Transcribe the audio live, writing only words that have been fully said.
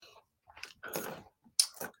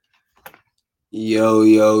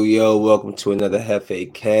Yo, welcome to another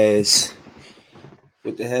Hefe Cast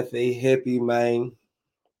with the Hefe Hippie, man.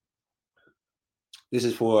 This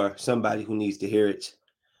is for somebody who needs to hear it.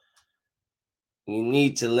 You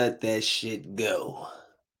need to let that shit go.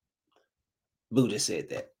 Buddha said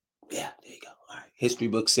that. Yeah, there you go. All right. History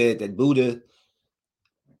book said that Buddha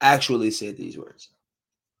actually said these words.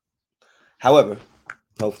 However,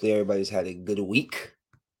 hopefully everybody's had a good week.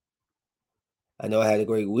 I know I had a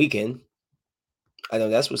great weekend. I know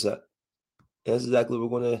that's what's up. That's exactly what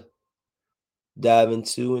we're going to dive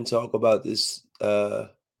into and talk about this.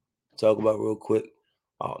 Talk about real quick.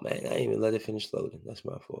 Oh man, I didn't even let it finish loading. That's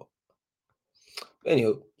my fault.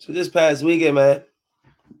 Anywho, so this past weekend, man,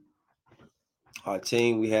 our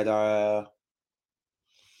team we had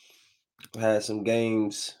some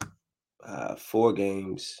games, 4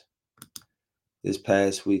 games this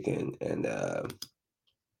past weekend, and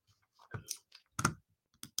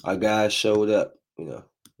our guys showed up.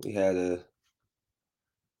 We had a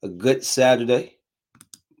good Saturday.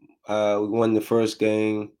 We won the first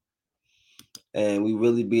game, and we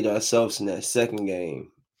really beat ourselves in that second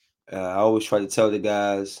game. I always try to tell the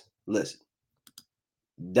guys, listen,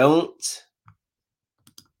 don't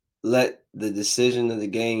let the decision of the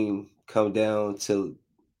game come down to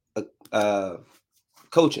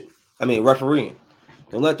coaching. I mean, refereeing.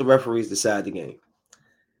 Don't let the referees decide the game.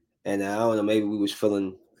 And I don't know, maybe we was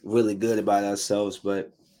feeling really good about ourselves,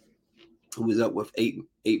 but we was up with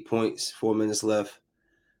eight points, 4 minutes left,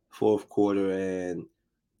 fourth quarter, and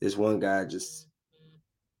this one guy just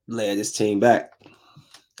led his team back.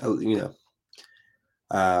 You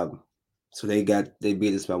know, so they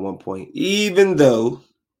beat us by 1 point. Even though,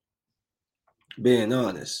 being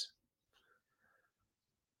honest,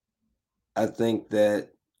 I think that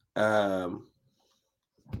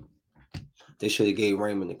they should have gave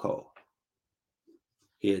Raymond a call.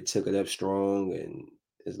 He had took it up strong, and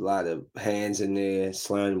there's a lot of hands in there.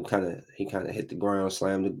 Slammed him he kind of hit the ground,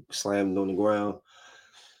 slammed on the ground.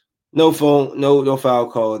 No phone, no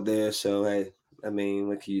foul call there. So hey, I mean,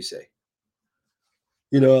 what can you say?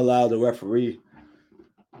 Allow the referee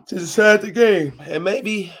to decide the game, and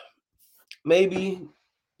maybe,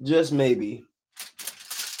 just maybe,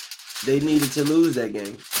 they needed to lose that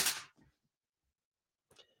game.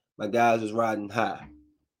 My guys was riding high.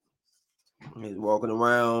 He was walking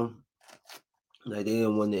around like they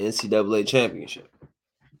didn't win the NCAA championship.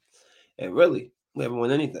 And really, we haven't won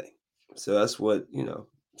anything. So that's what,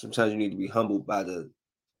 sometimes you need to be humbled by the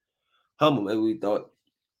humble. Maybe we thought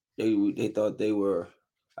they thought they were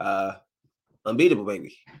unbeatable,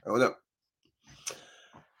 maybe. I don't know.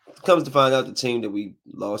 Comes to find out the team that we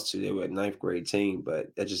lost to, they were a ninth grade team,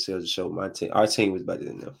 but that just goes to show our team was better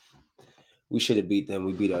than them. We should have beat them.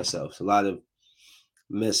 We beat ourselves. A lot of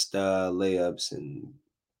missed layups, and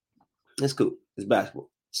it's cool. It's basketball.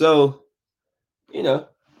 So, I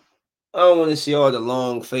don't want to see all the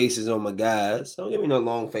long faces on my guys. Don't give me no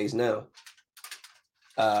long face now.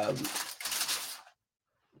 Um,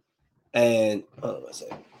 and hold on a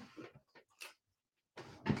second.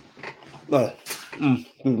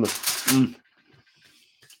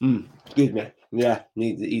 Excuse me. Yeah,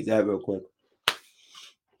 need to eat that real quick.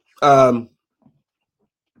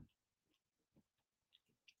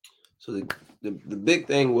 So the big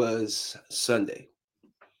thing was Sunday.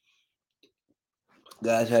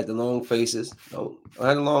 Guys had the long faces. No, I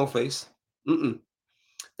had a long face. Don't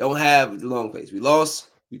have the long face. We lost.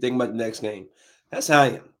 We think about the next game. That's how I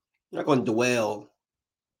am. I'm not going to dwell.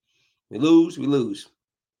 We lose. We lose.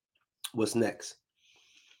 What's next?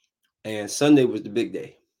 And Sunday was the big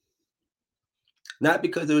day. Not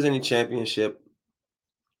because there was any championship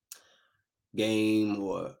game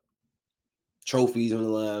or trophies on the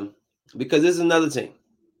line, because there's another team.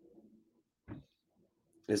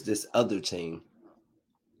 It's this other team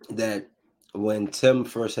that when Tim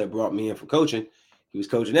first had brought me in for coaching, he was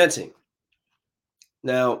coaching that team.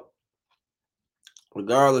 Now,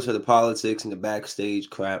 regardless of the politics and the backstage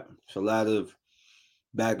crap, there's a lot of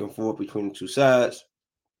back and forth between the two sides,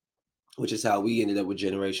 which is how we ended up with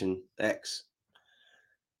Generation X.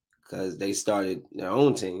 Because they started their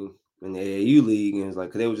own team in the AAU league, and it's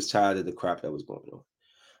like they were just tired of the crap that was going on.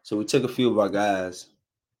 So we took a few of our guys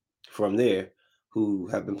from there who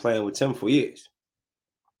have been playing with Tim for years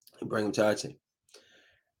and bring them to our team.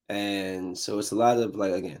 And so it's a lot of,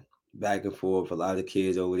 like, again, back and forth. A lot of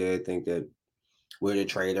kids over there think that we're the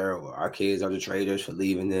traitor or our kids are the traitors for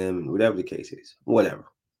leaving them, and whatever the case is. Whatever.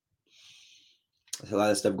 There's a lot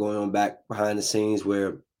of stuff going on back behind the scenes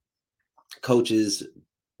where coaches,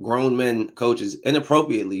 grown men coaches,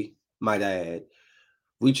 inappropriately, might I add,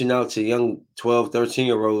 reaching out to young 12,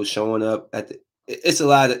 13-year-olds showing up at the. It's a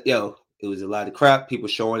lot of, It was a lot of crap. People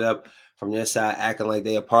showing up from their side, acting like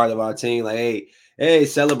they're a part of our team, like, hey,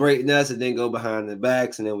 celebrating us, and then go behind their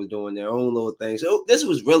backs and then was doing their own little thing. So this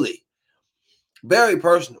was really very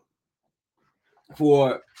personal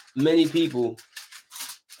for many people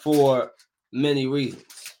for many reasons.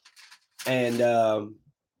 And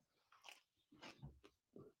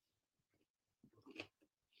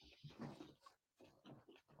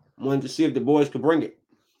wanted to see if the boys could bring it.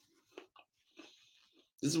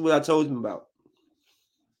 This is what I told them about.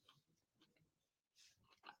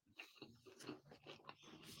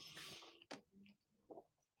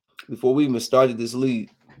 Before we even started this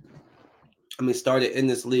league, started in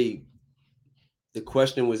this league, the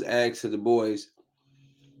question was asked to the boys,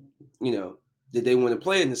 did they want to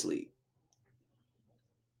play in this league?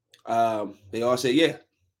 They all said, yeah.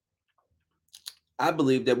 I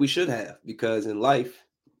believe that we should have, because in life,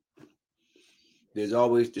 there's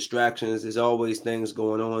always distractions. There's always things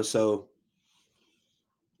going on. So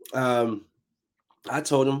I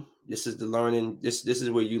told them, this is the learning. This is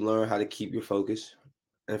where you learn how to keep your focus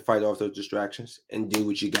and fight off those distractions and do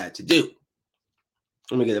what you got to do.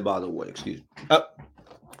 Let me get a bottle of water. Excuse me. Oh,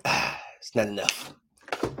 it's not enough.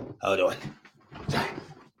 Hold on. Sorry.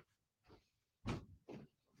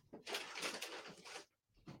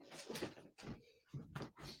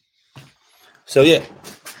 So yeah.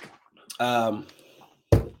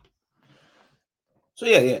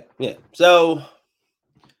 Yeah. So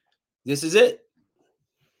this is it.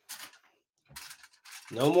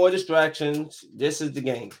 No more distractions. This is the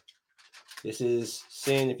game. This is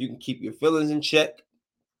seeing if you can keep your feelings in check.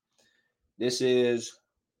 This is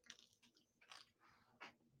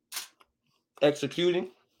executing.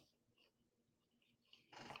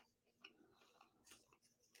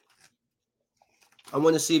 I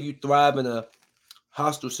want to see if you thrive in a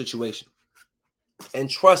hostile situation. And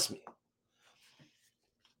trust me,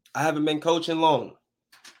 I haven't been coaching long,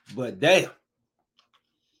 but damn,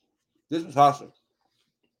 this was hostile.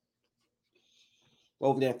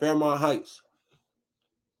 Over there in Fairmont Heights.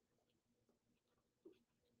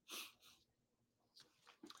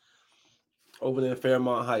 Over there in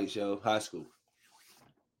Fairmont Heights, high school.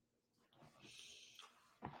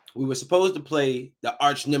 We were supposed to play the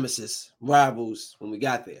arch nemesis rivals when we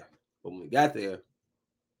got there. But when we got there,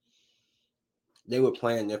 they were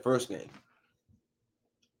playing their first game.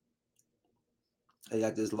 They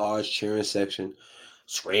got this large cheering section,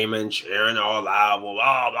 screaming, cheering all loud,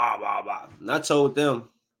 blah, blah, blah, blah. And I told them,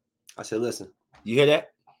 I said, listen, you hear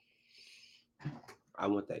that? I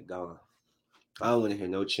want that gone. I don't want to hear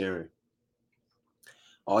no cheering.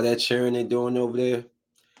 All that cheering they're doing over there,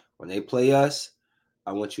 when they play us,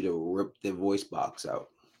 I want you to rip their voice box out.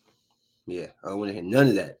 Yeah, I don't want to hear none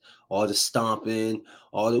of that. All the stomping,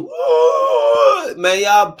 all the man,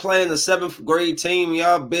 y'all playing the 7th grade team.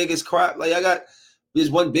 Y'all big as crap. Like I got this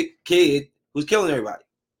one big kid who's killing everybody.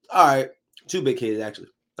 All right, 2 big kids actually.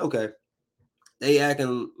 Okay, they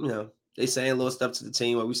acting, they saying little stuff to the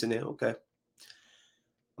team while we sitting there. Okay,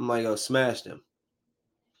 I'm like, yo, smash them.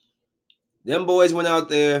 Them boys went out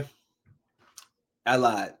there. I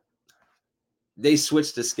lied. They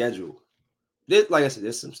switched the schedule. Like I said,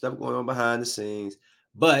 there's some stuff going on behind the scenes,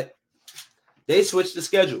 but they switched the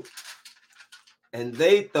schedule. And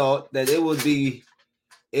they thought that it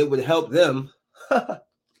would help them.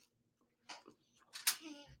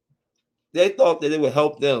 They thought that it would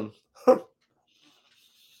help them.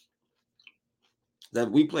 That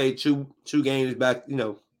we played two games back,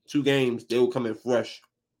 2 games, they will come in fresh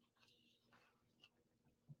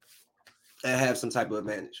and have some type of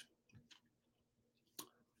advantage.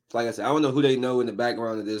 Like I said, I don't know who they know in the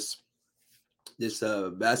background of this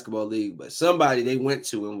basketball league, but somebody they went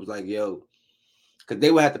to and was like, yo, because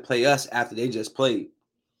they would have to play us after they just played.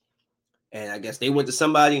 And I guess they went to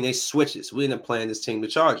somebody and they switched it. So we ended up playing this team, the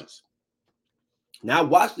Chargers. Now I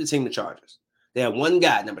watched the team, the Chargers. They had one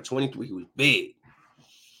guy, number 23, who was big.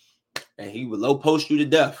 And he would low post you to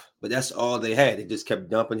death. But that's all they had. They just kept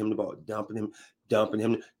dumping him the ball, dumping him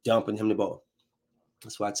the ball.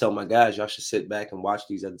 That's why I tell my guys, y'all should sit back and watch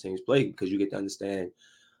these other teams play, because you get to understand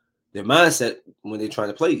their mindset when they're trying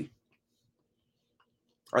to play you.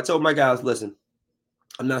 I told my guys, listen,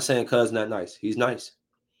 I'm not saying Cuz not nice. He's nice.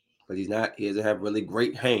 But he doesn't have really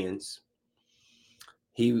great hands.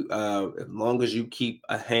 As long as you keep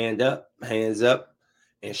hands up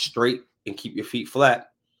and straight and keep your feet flat,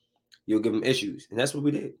 you'll give them issues. And that's what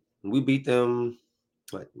we did. We beat them,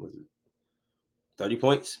 what was it, 30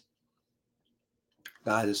 points?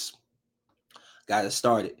 Got us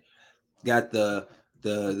started. Got the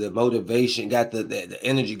motivation, got the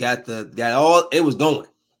energy, got all, it was going,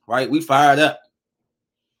 right? We fired up.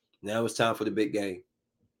 Now it's time for the big game.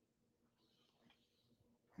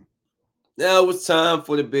 Now it's time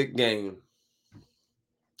for the big game.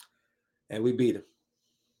 And we beat him.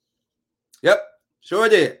 Yep, sure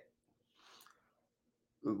did.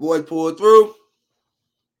 The boy pulled through,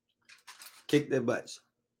 kicked their butts.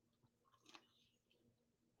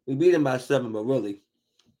 We beat him by 7, but really,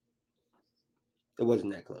 it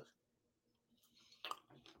wasn't that close.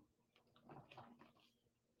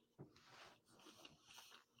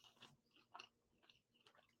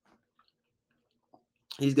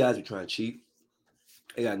 These guys are trying to cheat.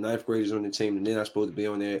 They got 9th graders on the team, and they're not supposed to be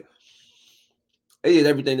on there. They did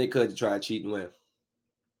everything they could to try to cheat and win.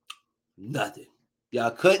 Nothing.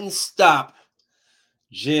 Y'all couldn't stop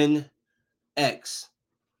Gen X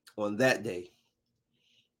on that day.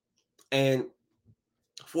 And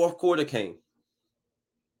 4th quarter came.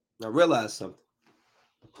 I realized something.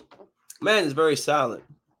 Man is very silent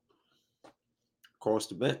across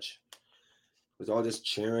the bench. It was all this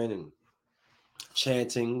cheering and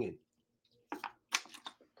chanting and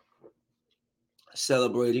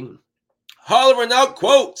celebrating, hollering out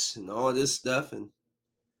quotes and all this stuff. And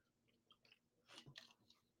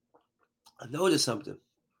I noticed something.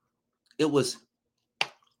 It was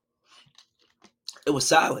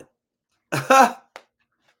silent.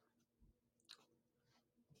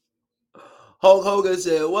 Hulk Hogan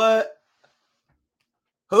said, "What?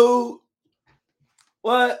 Who?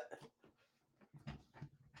 What?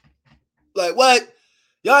 Like what?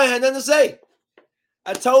 Y'all ain't had nothing to say."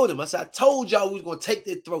 I told him. I said, "I told y'all we was gonna take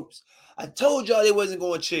their throats. I told y'all they wasn't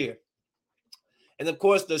gonna cheer." And of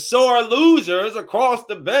course, the sore losers across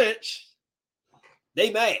the bench,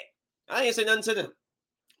 they mad. I ain't say nothing to them.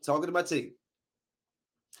 Talking to my team.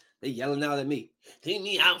 They yelling out at me. See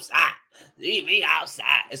me outside. See me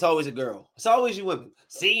outside. It's always a girl. It's always you women.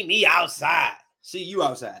 See me outside. See you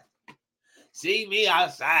outside. See me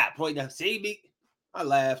outside. Point down. See me. I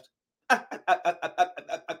laughed.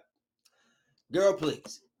 Girl,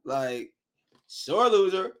 please. Like, sore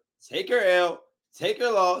loser. Take your L. Take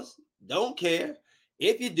your loss. Don't care.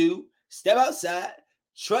 If you do, step outside.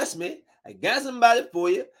 Trust me. I got somebody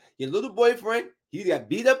for you. Your little boyfriend, he got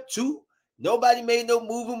beat up too. Nobody made no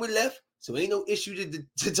move when we left, so ain't no issue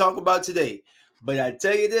to talk about today. But I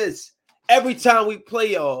tell you this, every time we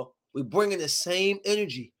play y'all, we bring in the same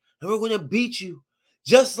energy, and we're going to beat you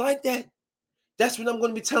just like that. That's what I'm going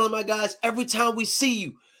to be telling my guys every time we see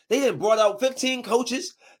you. They didn't brought out 15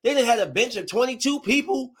 coaches. They didn't had a bench of 22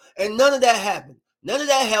 people, and none of that happened. None of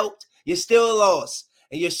that helped. You're still lost,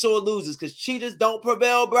 and you're sore losers because cheaters don't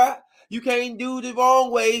prevail, bruh. You can't do the wrong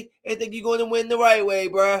way and think you're going to win the right way,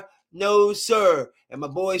 bruh. No, sir. And my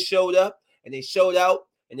boys showed up, and they showed out,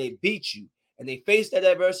 and they beat you. And they faced that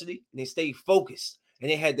adversity, and they stayed focused. And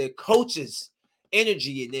they had their coaches'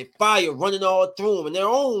 energy and their fire running all through them, and their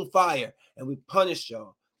own fire. And we punished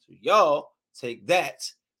y'all. So y'all take that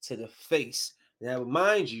to the face. And I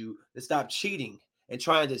remind you to stop cheating and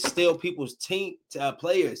trying to steal people's team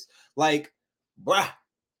players. Like, bruh,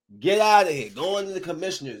 get out of here. Go into the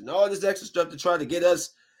commissioners and all this extra stuff to try to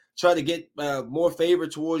get more favor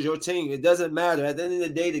towards your team. It doesn't matter. At the end of the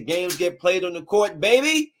day, the games get played on the court,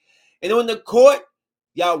 baby. And on the court,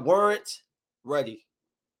 y'all weren't ready.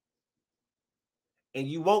 And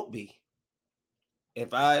you won't be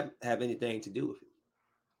if I have anything to do with it.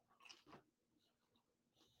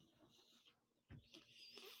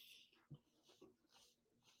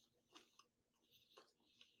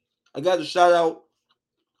 I got to shout out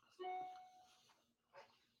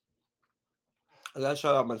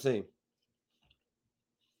my team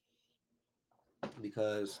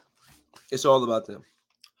because it's all about them.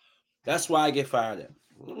 That's why I get fired up.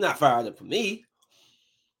 I'm not fired up for me.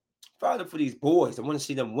 I'm fired up for these boys. I want to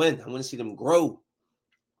see them win. I want to see them grow.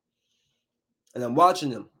 And I'm watching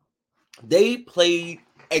them. They played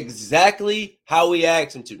exactly how we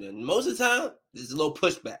asked them to. And most of the time, there's a little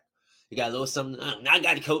pushback. You got a little something. I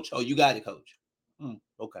got to coach. Oh, you got to coach.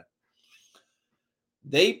 Okay.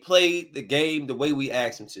 They played the game the way we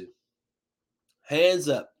asked them to. Hands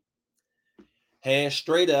up. Hands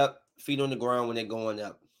straight up. Feet on the ground when they're going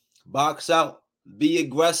up. Box out. Be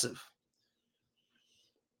aggressive.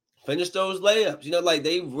 Finish those layups. You know, like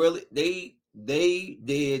they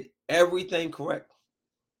did everything correct.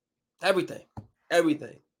 Everything.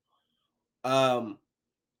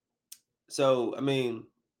 So I mean,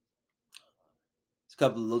 it's a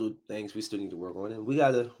couple of little things we still need to work on, and we're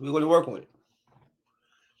going to work on it.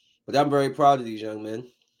 But I'm very proud of these young men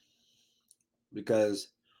because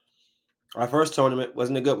our first tournament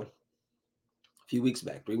wasn't a good one. A few weeks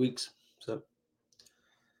back, 3 weeks. So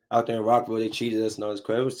out there in Rockville, they cheated us and all this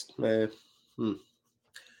crap. Man.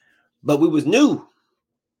 But we was new.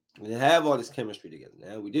 We didn't have all this chemistry together.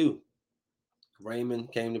 Now we do.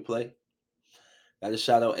 Raymond came to play. Got to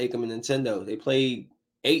shout out Acom and Nintendo. They played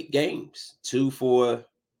 8 games, 2 for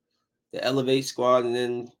the Elevate squad, and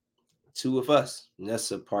then 2 of us. And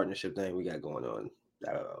that's a partnership thing we got going on.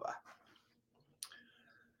 Blah, blah, blah.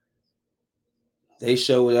 They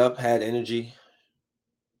showed up, had energy.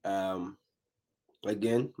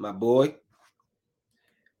 Again, my boy,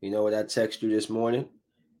 you know what I text you this morning?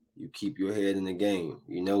 You keep your head in the game.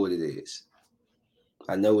 You know what it is.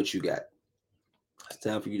 I know what you got. It's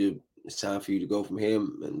time for you to go from here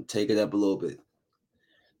and take it up a little bit.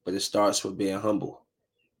 But it starts with being humble.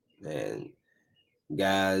 And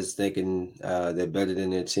guys thinking they're better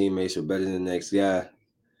than their teammates or better than the next guy,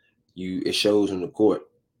 it shows on the court.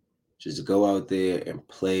 Just go out there and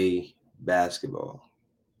play basketball.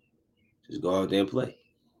 Just go out there and play.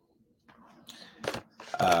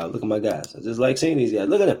 Look at my guys. I just like seeing these guys.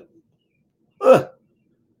 Look at them.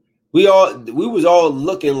 We was all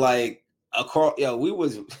looking like across. Yo, we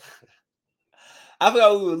was. I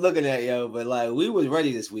forgot what we were looking at, yo, but like we was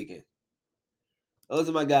ready this weekend. Those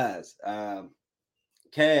are my guys.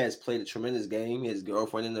 Kaz played a tremendous game. His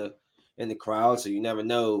girlfriend in the crowd, so you never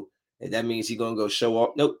know if that means he's gonna go show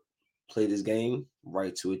up. Nope, played his game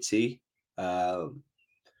right to a T.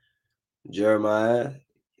 Jeremiah,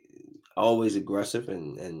 always aggressive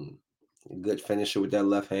and a good finisher with that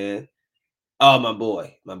left hand. Oh, my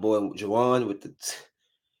boy Juwan with the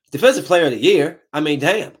defensive player of the year. I mean,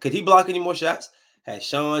 damn, could he block any more shots? Had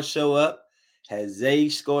Sean show up. Had Zay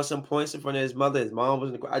score some points in front of his mother. His mom was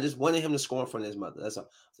in the crowd. I just wanted him to score in front of his mother. That's all. I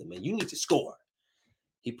said, man, you need to score.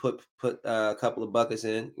 He put a couple of buckets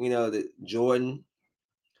in. You know, that Jordan,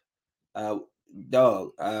 who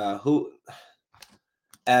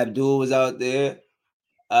Abdul was out there.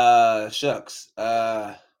 Shucks.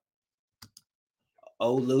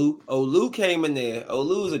 Olu came in there.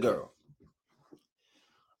 Olu's a girl.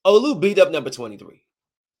 Olu beat up number 23.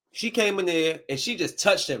 She came in there and she just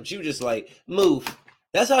touched him. She was just like, move.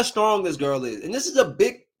 That's how strong this girl is. And this is a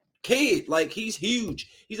big kid. Like, he's huge.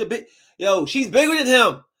 He's a big, she's bigger than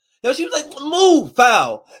him. She was like, move,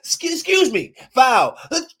 foul. Excuse me, foul.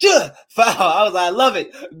 Foul. I was like, I love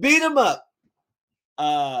it. Beat him up.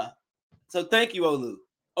 So thank you, Olu.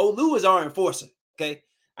 Olu is our enforcer, okay?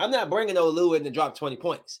 I'm not bringing Olu in to drop 20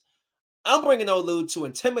 points. I'm bringing Olu to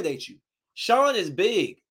intimidate you. Sean is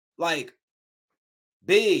big. Like,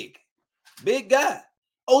 big guy.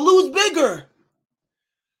 Olu's bigger.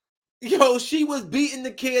 Yo, she was beating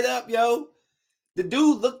the kid up, yo. The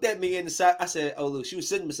dude looked at me in the side. I said, Olu, she was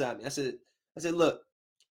sitting beside me. I said, look,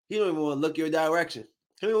 he don't even want to look your direction.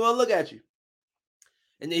 He don't even want to look at you.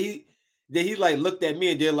 And then he like looked at me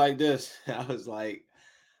and did like this. I was like,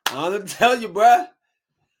 I don't tell you, bruh.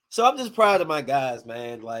 So I'm just proud of my guys,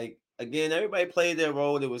 man. Like, again, everybody played their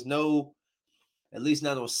role. There was no, at least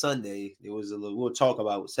not on Sunday. There was a little, we'll talk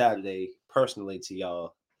about Saturday personally to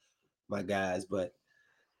y'all, my guys. But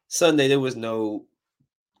Sunday, there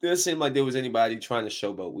seemed like there was anybody trying to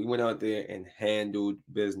showboat. We went out there and handled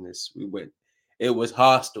business. It was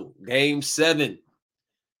hostile. Game 7.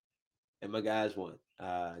 And my guys won.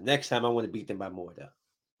 Next time I want to beat them by more, though.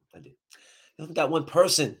 I did. They only got one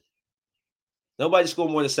person. Nobody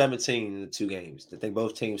scored more than 17 in the 2 games. I think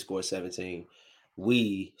both teams scored 17.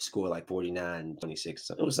 We scored like 49, 26.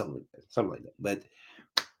 It was something like that. But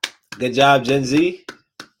good job, Gen Z.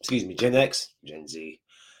 Excuse me, Gen X. Gen Z.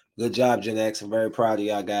 Good job, Gen X. I'm very proud of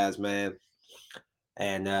y'all guys, man.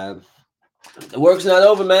 And the work's not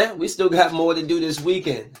over, man. We still got more to do this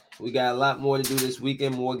weekend. We got a lot more to do this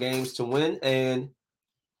weekend, more games to win. And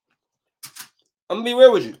I'm going to be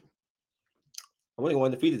real with you. I want to go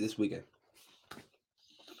undefeated this weekend.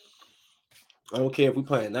 I don't care if we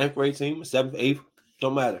play a 9th grade team, 7th, 8th.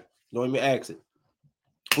 Don't matter. Don't even ask it.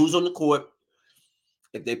 Who's on the court?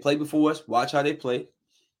 If they play before us, watch how they play.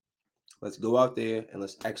 Let's go out there and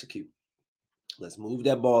let's execute. Let's move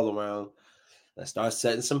that ball around. Let's start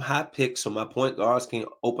setting some high picks so my point guards can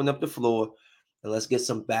open up the floor, and let's get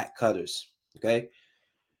some back cutters, okay?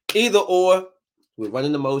 Either or, we're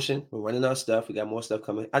running the motion. We're running our stuff. We got more stuff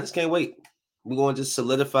coming. I just can't wait. We're going to just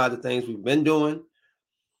solidify the things we've been doing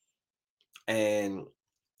and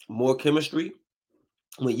more chemistry.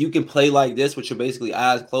 When you can play like this with your basically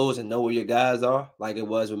eyes closed and know where your guys are, like it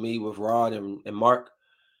was with me, with Rod and Mark,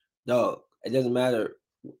 dog, it doesn't matter.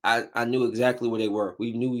 I knew exactly where they were.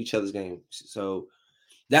 We knew each other's games. So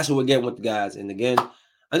that's what we're getting with the guys. And again,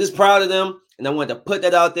 I'm just proud of them. And I wanted to put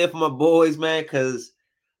that out there for my boys, man, because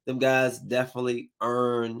them guys definitely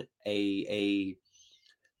earn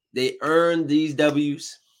they earn these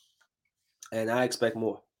W's. And I expect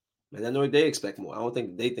more. And I know they expect more. I don't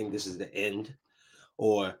think they think this is the end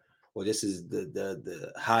or well, this is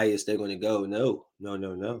the highest they're going to go. No. We're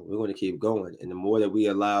going to keep going. And the more that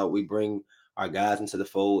we bring our guys into the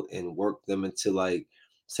fold and work them into, like,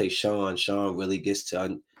 say, Sean really gets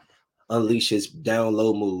to unleash his down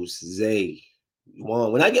low moves. Zay,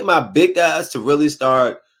 Juan. When I get my big guys to really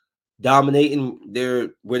start dominating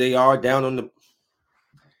where they are down on the,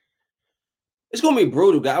 it's gonna be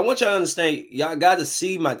brutal, guys. I want y'all to understand. Y'all got to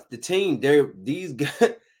see the team. These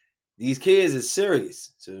guys, these kids is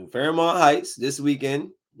serious. So Fairmont Heights this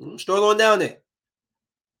weekend. Stroll on down there.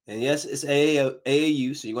 And yes, it's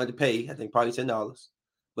AAU, so you're going to pay, I think, probably $10.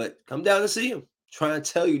 But come down and see them. Trying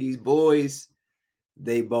to tell you, these boys,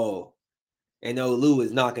 they ball. And Lou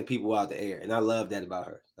is knocking people out the air. And I love that about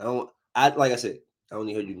her. Like I said, I don't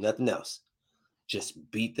need her to do nothing else. Just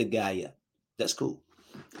beat the guy up. That's cool.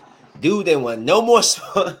 Dude, they want no more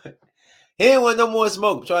smoke. He didn't want no more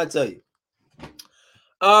smoke. I'm trying to tell you.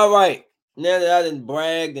 All right. Now that I didn't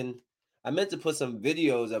brag, and I meant to put some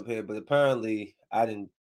videos up here, but apparently I didn't,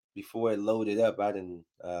 before it loaded up, I didn't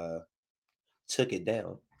took it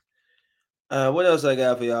down. What else I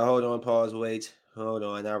got for y'all? Hold on, pause, wait. Hold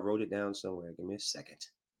on. I wrote it down somewhere. Give me a second.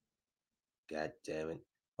 God damn it.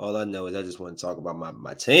 All I know is I just want to talk about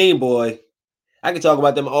my team, boy. I can talk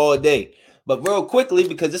about them all day. But real quickly,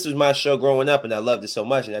 because this was my show growing up and I loved it so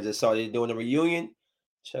much, and I just saw they doing a reunion.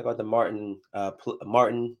 Check out the Martin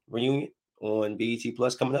reunion on BET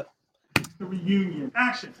Plus coming up. The reunion.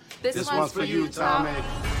 Action. This one's for you, Tommy.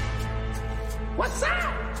 What's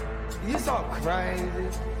up? You so crazy.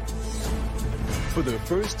 For the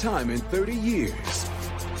first time in 30 years.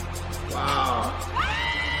 Wow.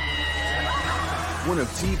 One of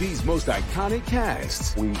TV's most iconic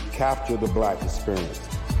casts. We capture the Black experience.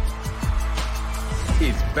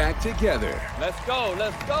 It's back together. Let's go,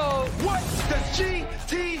 let's go. What does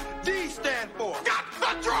GTD stand for? Got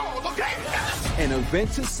the draws, okay? An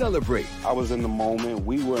event to celebrate. I was in the moment.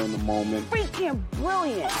 We were in the moment. Freaking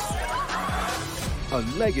brilliant. A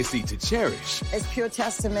legacy to cherish. It's pure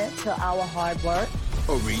testament to our hard work.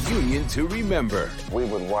 A reunion to remember. We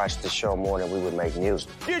would watch the show more than we would make music.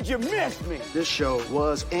 Did you miss me? This show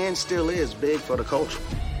was and still is big for the culture.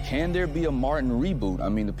 Can there be a Martin reboot? I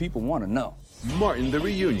mean, the people want to know. Martin the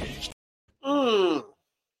Reunion. I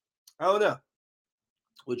don't know.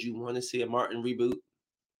 Would you want to see a Martin reboot?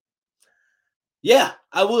 Yeah,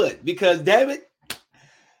 I would, because damn it,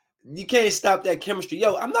 you can't stop that chemistry.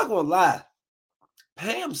 Yo, I'm not gonna lie.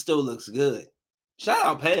 Pam still looks good. Shout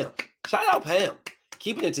out Pam.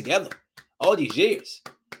 Keeping it together all these years.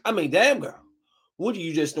 I mean, damn, girl. What are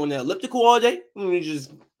you just on that elliptical all day? You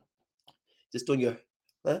just on your,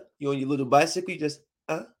 you on your little bicycle, you just,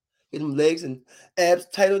 get them legs and abs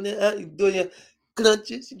tight on there. You doing your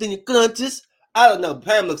crunches. I don't know.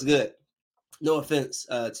 Pam looks good. No offense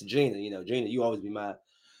to Gina. You know, Gina, you always be my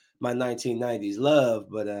 1990s love,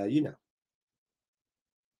 but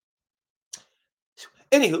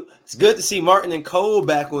Anywho, it's good to see Martin and Cole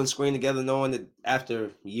back on screen together, knowing that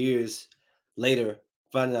after years later,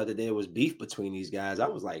 finding out that there was beef between these guys. I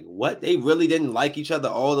was like, what? They really didn't like each other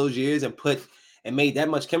all those years and made that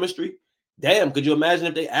much chemistry? Damn, could you imagine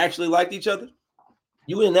if they actually liked each other?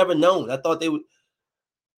 You would have never known. I thought they would.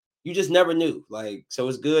 You just never knew. Like, so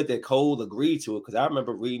it's good that Cole agreed to it, because I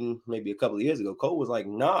remember reading maybe a couple of years ago, Cole was like,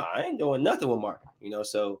 nah, I ain't doing nothing with Martin.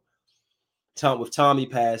 So with Tommy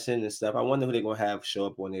passing and stuff, I wonder who they're going to have show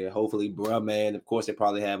up on there. Hopefully, bruh, man. Of course, they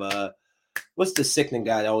probably have, what's the sickening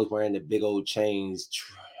guy that always wearing the big old chains?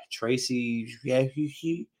 Tracy,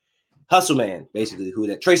 Hustle Man,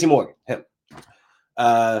 basically, Tracy Morgan, him.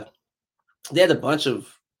 They had a bunch of,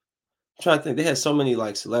 I'm trying to think, they had so many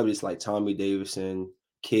like celebrities like Tommy Davidson,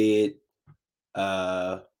 Kid.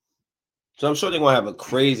 So I'm sure they're gonna have a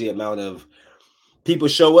crazy amount of people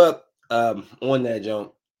show up on that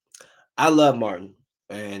jump. I love Martin,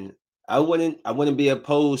 and I wouldn't be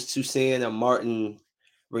opposed to seeing a Martin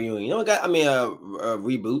reunion. A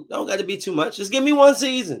reboot. Don't got to be too much. Just give me one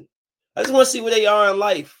season. I just want to see where they are in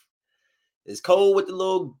life. It's Cole with the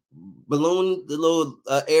little balloon, the little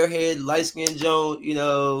airhead, light-skinned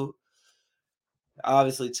Joan,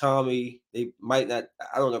 Obviously, Tommy, they might not,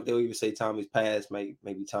 I don't know if they'll even say Tommy's past.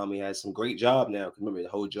 Maybe Tommy has some great job now. Because remember the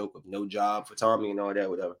whole joke of no job for Tommy and all that,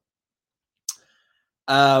 whatever.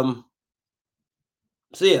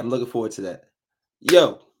 So yeah, I'm looking forward to that.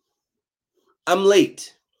 Yo, I'm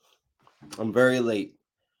late. I'm very late.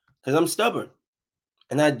 Because I'm stubborn.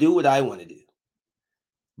 And I do what I want to do.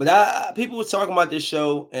 But people were talking about this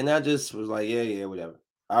show, and I just was like, yeah, whatever.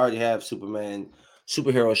 I already have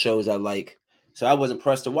superhero shows I like. So I wasn't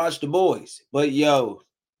pressed to watch The Boys. But yo,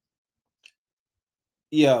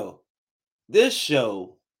 this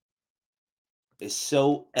show is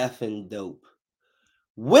so effing dope.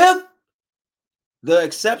 With the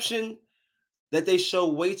exception that they show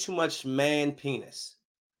way too much man penis.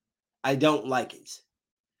 I don't like it.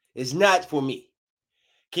 It's not for me.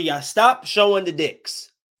 Can y'all stop showing the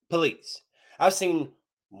dicks? Please. I've seen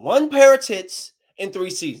one pair of tits in 3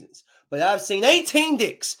 seasons, but I've seen 18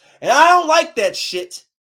 dicks, and I don't like that shit.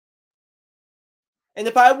 And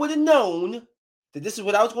if I would have known that this is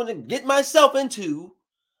what I was going to get myself into,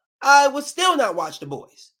 I would still not watch The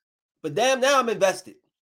Boys. But damn, now I'm invested.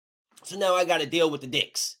 So now I got to deal with the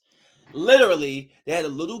dicks. Literally, they had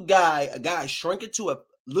a guy shrink into a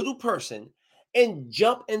little person and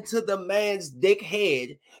jump into the man's dick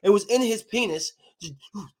head. It was in his penis.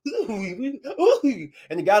 And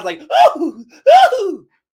the guy's like, oh.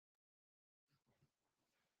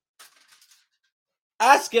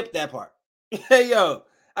 I skipped that part. Hey, yo,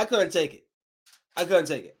 I couldn't take it.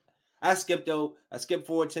 I skipped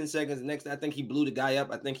forward 10 seconds. The next, I think he blew the guy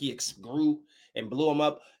up. I think he grew and blew him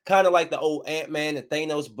up. Kind of like the old Ant-Man and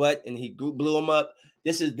Thanos' butt, and he blew him up.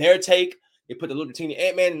 This is their take. They put the little teeny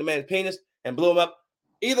Ant-Man in the man's penis and blew him up.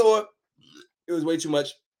 Either or, it was way too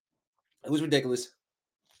much. It was ridiculous.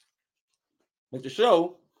 But the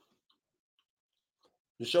show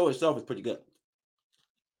itself is pretty good.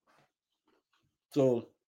 So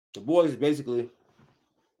The Boys is basically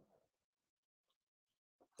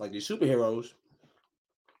like these superheroes.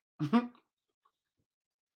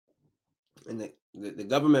 And the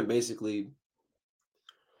government basically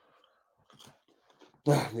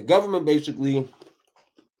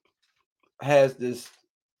has this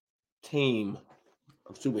team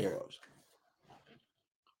of superheroes.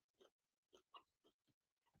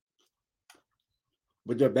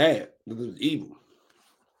 But they're bad. They're evil.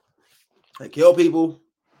 They kill people.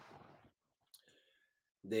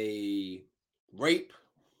 They rape,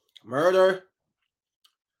 murder.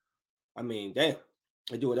 I mean, damn.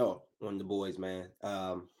 They do it all on The Boys, man.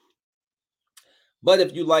 But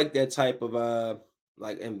if you like that type of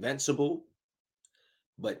like Invincible,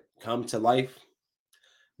 but come to life,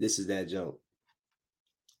 this is that joke.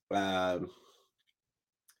 I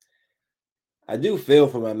do feel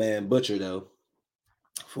for my man Butcher though,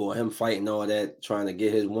 for him fighting all that, trying to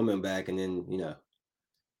get his woman back, and then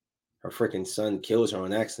her freaking son kills her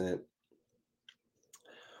on accident.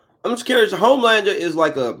 I'm just curious. Homelander is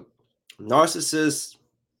like a narcissist.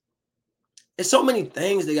 There's so many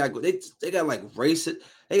things they got. They got like racist.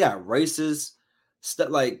 They got racist stuff.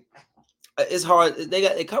 Like it's hard.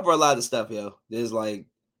 They cover a lot of stuff, yo. There's like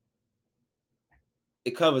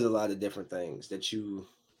it covers a lot of different things that you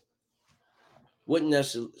wouldn't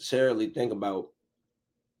necessarily think about,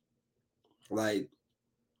 like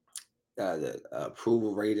the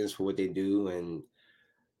approval ratings for what they do, and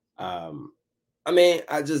I mean,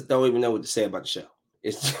 I just don't even know what to say about the show.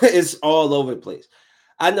 It's all over the place.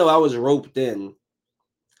 I know I was roped in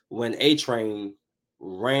when A-Train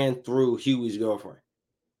ran through Huey's girlfriend.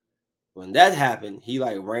 When that happened, he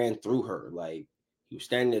like ran through her. Like he was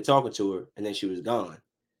standing there talking to her, and then she was gone.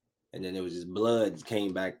 And then there was his blood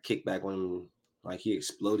kicked back on him, like he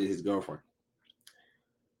exploded his girlfriend.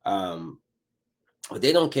 But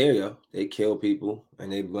they don't care, yo. They kill people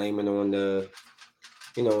and they blame it on the,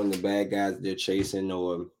 on the bad guys they're chasing,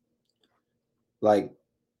 or like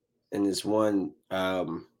in this one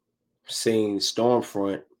scene,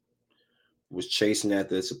 Stormfront was chasing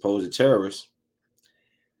after the supposed terrorist,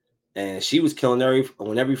 and she was killing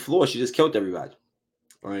on every floor. She just killed everybody.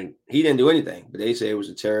 I mean, he didn't do anything, but they say it was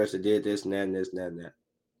a terrorist that did this and that and this and that and that.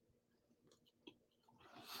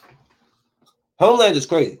 Homeland is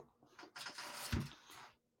crazy.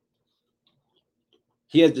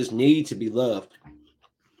 He has this need to be loved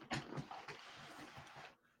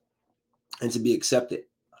and to be accepted.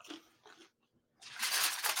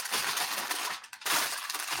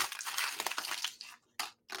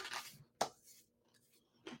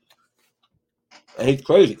 And he's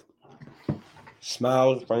crazy.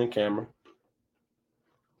 Smiles in front of the camera.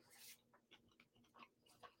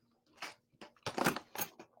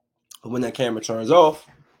 But when that camera turns off,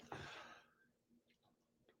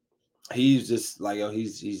 he's just like,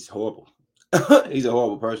 he's horrible. He's a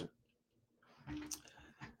horrible person.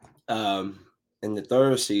 In the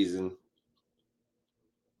third season,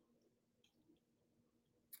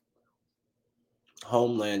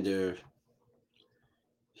 Homelander,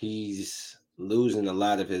 he's losing a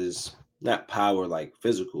lot of his, not power like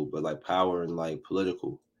physical, but like power and like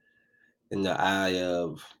political in the eye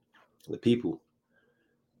of the people.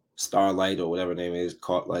 Starlight or whatever her name is,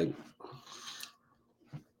 caught like,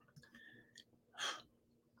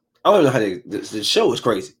 I don't know how the show is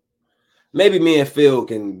crazy. Maybe me and Phil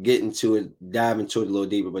can dive into it a little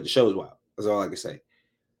deeper, but the show is wild. That's all I can say.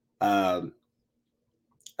 I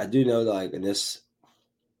do know that, like, in this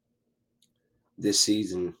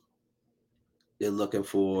season, they're looking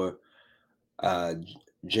for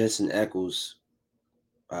Jensen Ackles,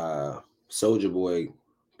 Soldier Boy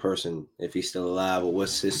person, if he's still alive, or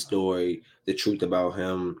what's his story, the truth about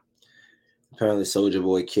him. Apparently, Soldier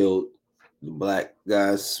Boy killed the black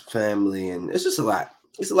guy's family, and it's just a lot.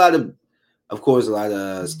 It's a lot of course, a lot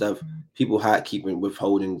of stuff. People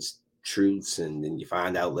withholding truths, and then you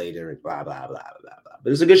find out later, and blah blah blah blah blah.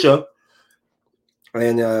 But it's a good show,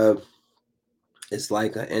 and it's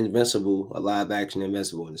like an Invincible, a live action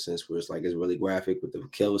Invincible, in a sense, where it's really graphic with the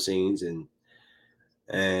kill scenes, and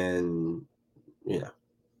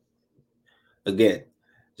again,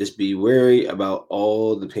 just be wary about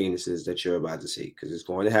all the penises that you're about to see, because it's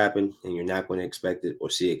going to happen, and you're not going to expect it or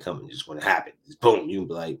see it coming. It's just going to happen. It's boom. You can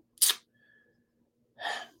be like,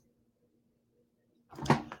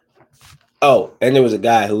 oh, and there was a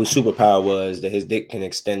guy whose superpower was that his dick can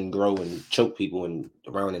extend, grow, and choke people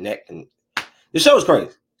around the neck. And the show was crazy.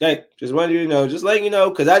 Okay, just wanted you to know, just letting you know,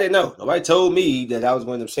 because I didn't know. Nobody told me that I was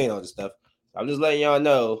going to be saying all this stuff. I'm just letting y'all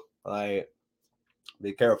know, like,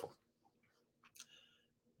 be careful.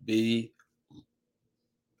 Be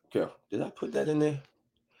careful. Did I put that in there?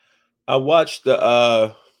 I watched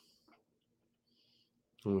the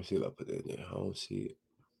let me see if I put that in there. I don't see it.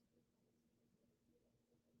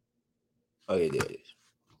 Oh yeah, there it is.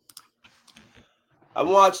 I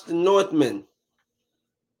watched The Northman.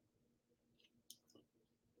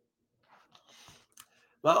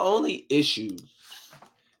 My only issue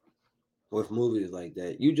with movies like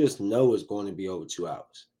that, you just know it's going to be over 2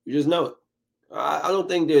 hours. You just know it. I don't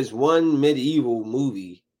think there's one medieval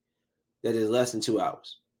movie that is less than 2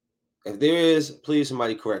 hours. If there is, please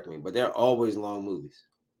somebody correct me, but they're always long movies.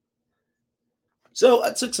 So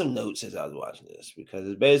I took some notes as I was watching this, because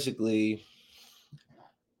it's basically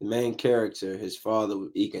the main character, his father,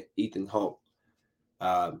 Ethan Hawke,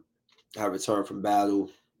 had returned from battle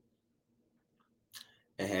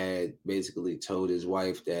and had basically told his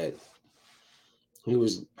wife that he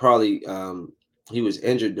was probably he was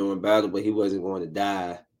injured during battle, but he wasn't going to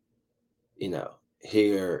die,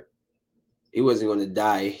 here. He wasn't going to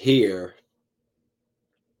die here,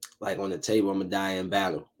 like on the table. I'm going to die in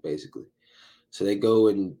battle, basically. So they go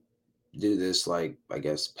and do this, like, I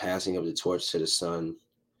guess, passing of the torch to the son.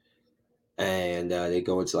 And they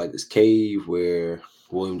go into, like, this cave where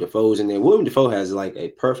William Dafoe's in there. William Dafoe has, like, a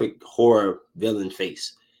perfect horror villain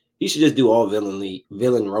face. He should just do all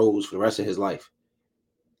villain roles for the rest of his life.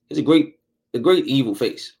 It's a great evil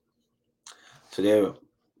face. So they're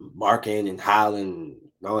barking and howling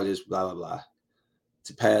and all this blah blah blah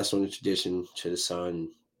to pass on the tradition to the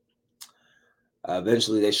son.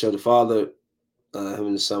 Eventually, they show the father. Him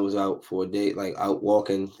and the son was out for a date, like out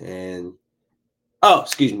walking. And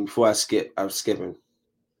excuse me, before I was skipping,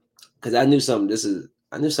 because I knew something.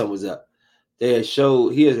 I knew something was up. They showed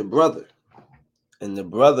he has a brother, and the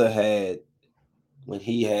brother had. When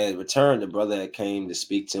he had returned, the brother had came to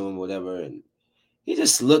speak to him, whatever, and he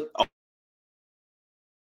just looked.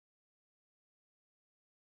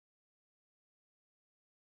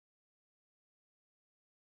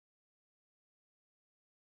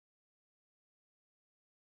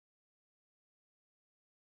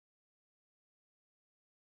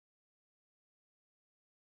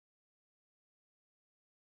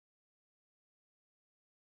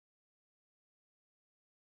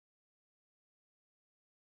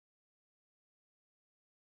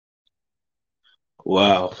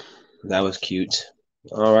 Wow, that was cute.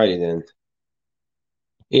 All righty then.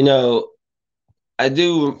 I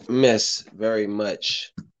do miss very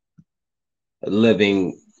much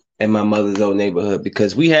living in my mother's old neighborhood,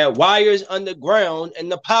 because we had wires underground and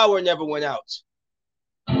the power never went out.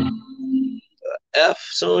 As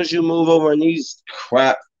soon as you move over in these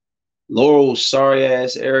crap Laurel sorry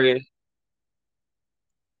ass area,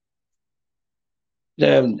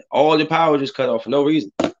 damn, all the power just cut off for no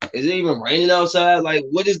reason. Is it even raining outside? Like,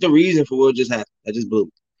 what is the reason for what just happened? I just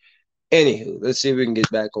blew. Anywho, let's see if we can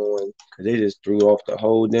get back on, because they just threw off the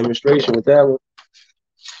whole demonstration with that one.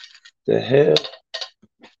 The hell?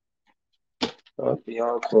 Oh,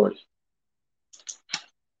 beyond corny.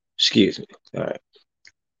 Excuse me. All right.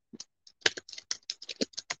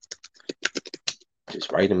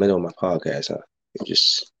 Just right in the middle of my podcast, huh?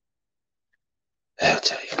 I'll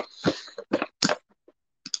tell you.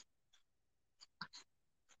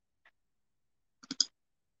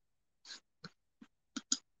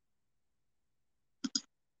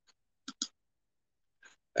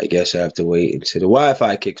 I guess I have to wait until the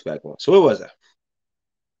Wi-Fi kicks back on. So where was I?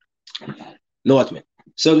 Northman.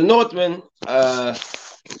 So the Northman,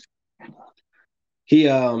 He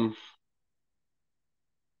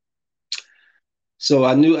So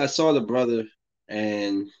I saw the brother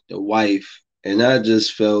and the wife, and I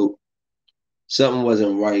just felt something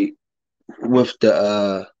wasn't right with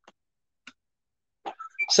the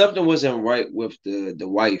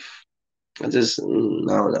wife. I don't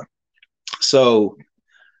know. So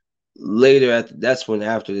later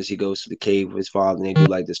after this he goes to the cave with his father and they do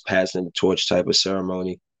like this passing of the torch type of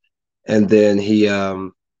ceremony. And then he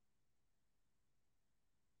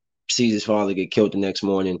sees his father get killed the next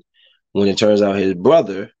morning when it turns out his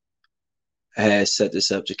brother has set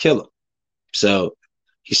this up to kill him. So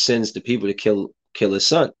he sends the people to kill his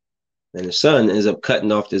son. And his son ends up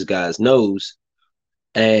cutting off this guy's nose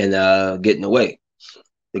and getting away.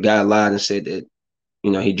 The guy lied and said that,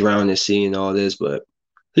 he drowned in the sea and all this, but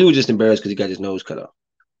he was just embarrassed because he got his nose cut off.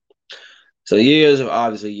 So years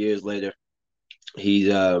later, he's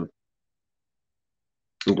a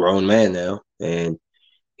grown man now, and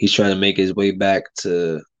he's trying to make his way back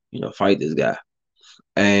to, fight this guy.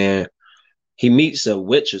 And he meets a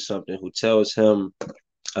witch or something who tells him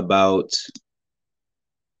about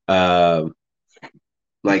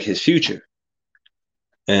like his future.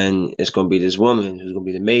 And it's going to be this woman who's going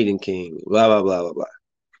to be the Maiden King, blah, blah, blah, blah, blah.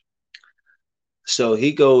 So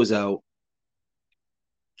he goes out.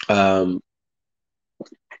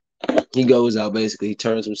 Basically, he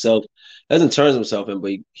doesn't turn himself in,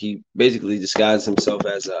 but he basically disguises himself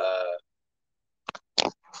as a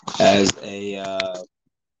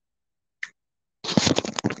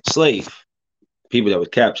slave, people that was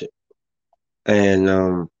captured. And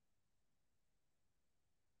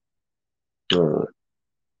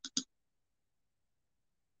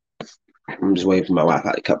I'm just waiting for my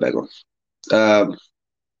Wi-Fi to cut back on.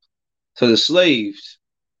 So the slaves,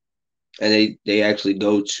 and they actually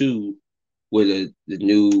go to where the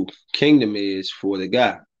new kingdom is for the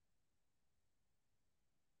guy.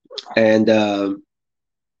 And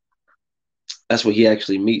that's where he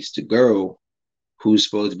actually meets the girl who's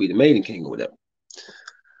supposed to be the Maiden King or whatever.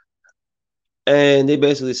 And they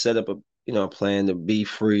basically set up a plan to be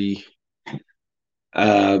free.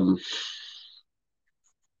 They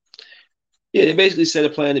basically set a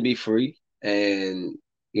plan to be free. And,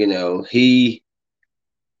 he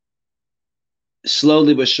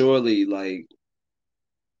slowly but surely, like,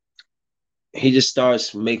 he just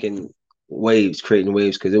starts making waves, creating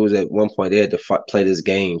waves, because it was at one point they had to play this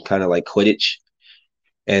game, kind of like Quidditch.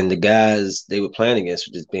 And the guys they were playing against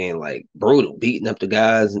were just being, like, brutal, beating up the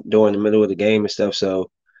guys during the middle of the game and stuff. So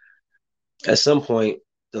at some point,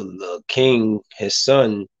 the king, his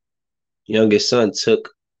son, youngest son, took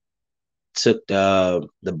the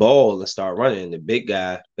ball and started running. And the big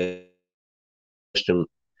guy pushed him.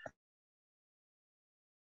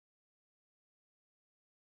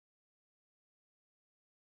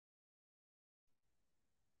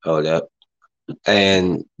 Hold up.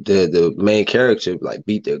 And the main character like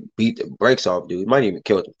beat the brakes off dude. Might even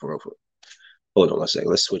kill him for real. Hold on one second.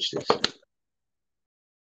 Let's switch this.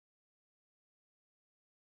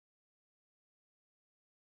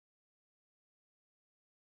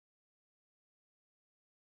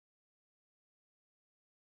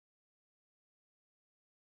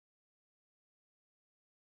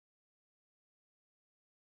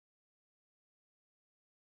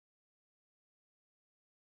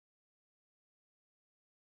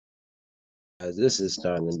 This is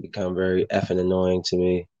starting to become very effing annoying to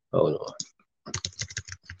me. Hold on.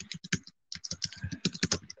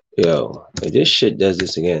 Yo, if this shit does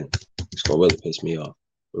this again, it's gonna really piss me off.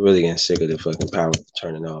 I'm really getting sick of the fucking power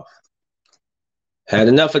turning off. Had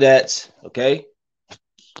enough of that, okay?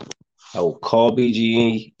 I will call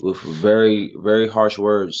BGE with very, very harsh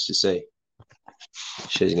words to say.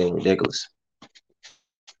 Shit's getting ridiculous.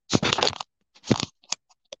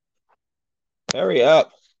 Hurry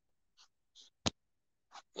up.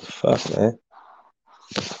 Fuck, man.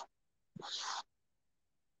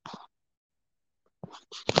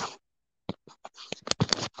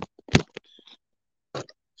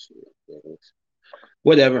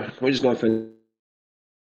 Whatever. We're just going to finish.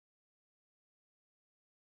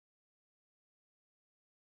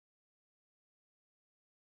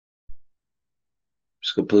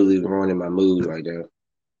 Just completely ruining my mood right now.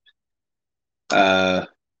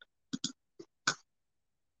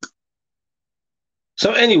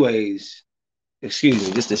 So anyways, excuse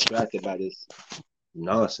me, just distracted by this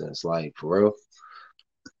nonsense, like, for real.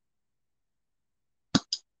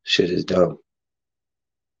 Shit is dumb.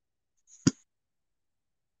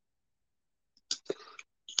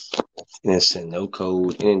 He didn't send no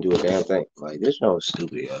code. He didn't do a damn thing. Like, this shit was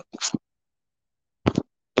stupid, yo.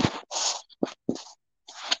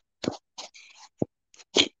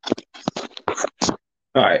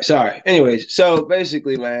 All right, sorry. Anyways, so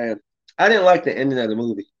basically, man, I didn't like the ending of the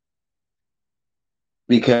movie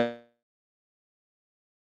because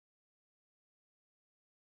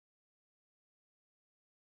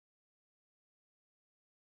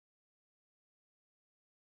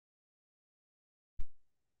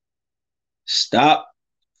stop.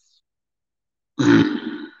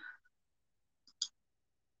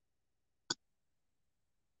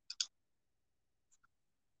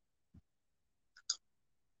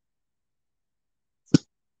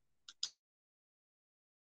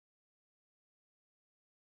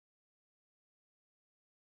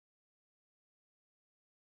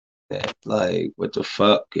 Like, what the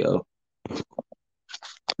fuck, yo?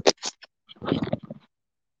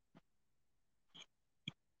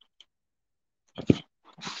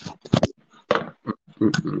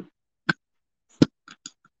 Mm-mm.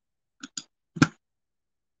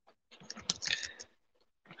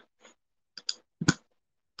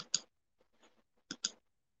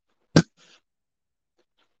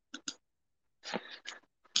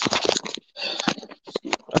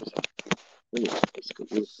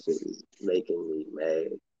 This is making me mad.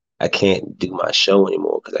 I can't do my show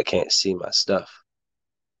anymore because I can't see my stuff.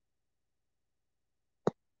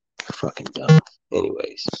 Fucking dumb.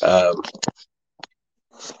 Anyways, so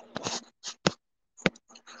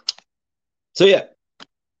yeah,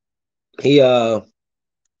 he that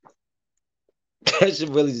shit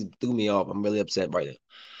really just threw me off. I'm really upset right now.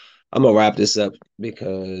 I'm gonna wrap this up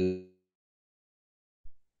because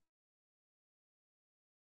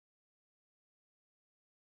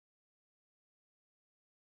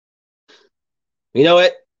you know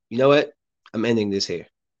what? You know what? I'm ending this here.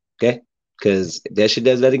 Okay? Because if that shit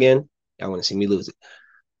does that again, I want to see me lose it.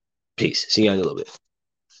 Peace. See you in a little bit.